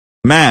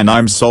Man,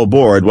 I'm so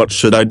bored. What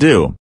should I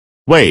do?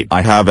 Wait,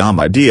 I have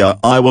an idea.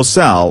 I will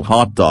sell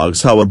hot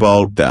dogs. How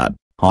about that?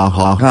 Ha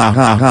ha ha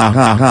ha ha ha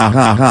ha ha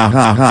ha ha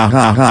ha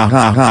ha ha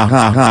ha ha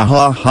ha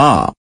ha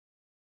ha.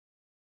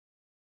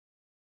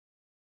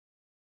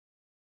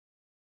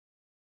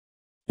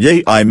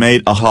 Yay, I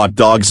made a hot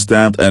dog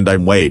stand and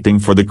I'm waiting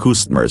for the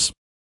customers.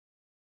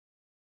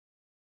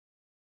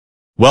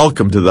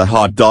 Welcome to the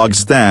hot dog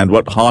stand.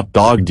 What hot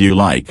dog do you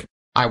like?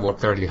 I want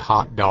 30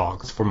 hot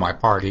dogs for my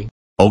party.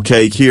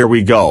 Okay, here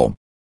we go.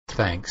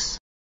 Thanks.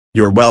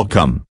 You're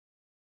welcome.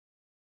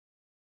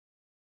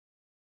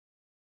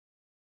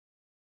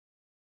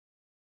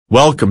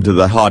 Welcome to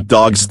the hot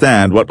dog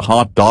stand. What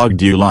hot dog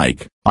do you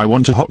like? I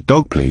want a hot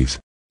dog, please.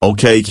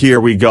 Okay,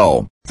 here we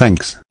go.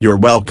 Thanks. You're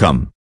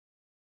welcome.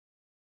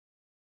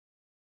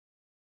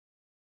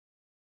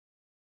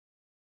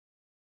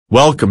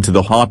 Welcome to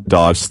the hot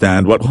dog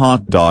stand. What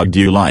hot dog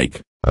do you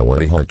like? I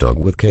want a hot dog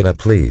with ketchup,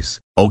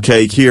 please.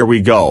 Okay, here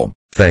we go.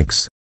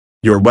 Thanks.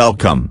 You're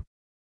welcome.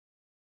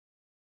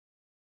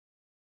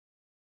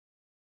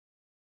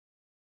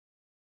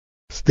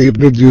 Steve,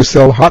 did you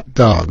sell hot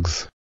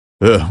dogs?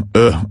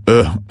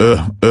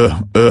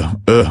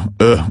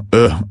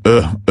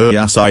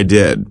 Yes, I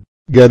did.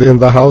 Get in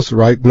the house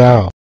right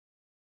now.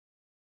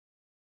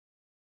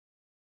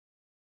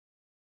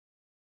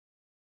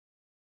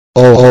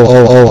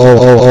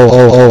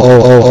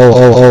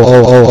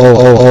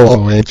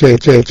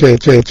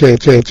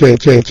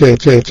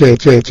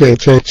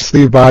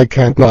 Steve, I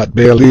can't not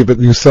believe it.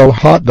 You sell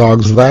hot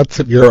dogs.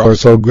 That's it. You're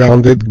so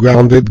grounded.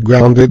 Grounded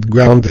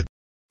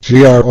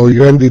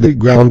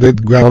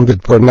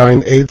for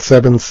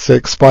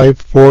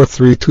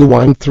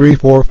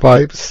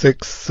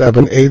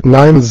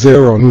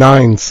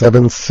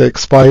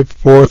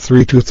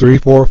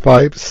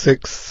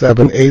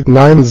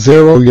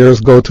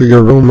Years, go to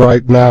your room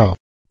right now.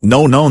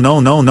 No.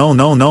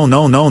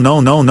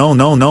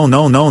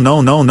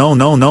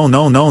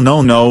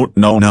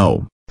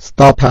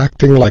 Stop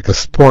acting like a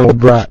spoiled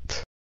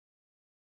brat.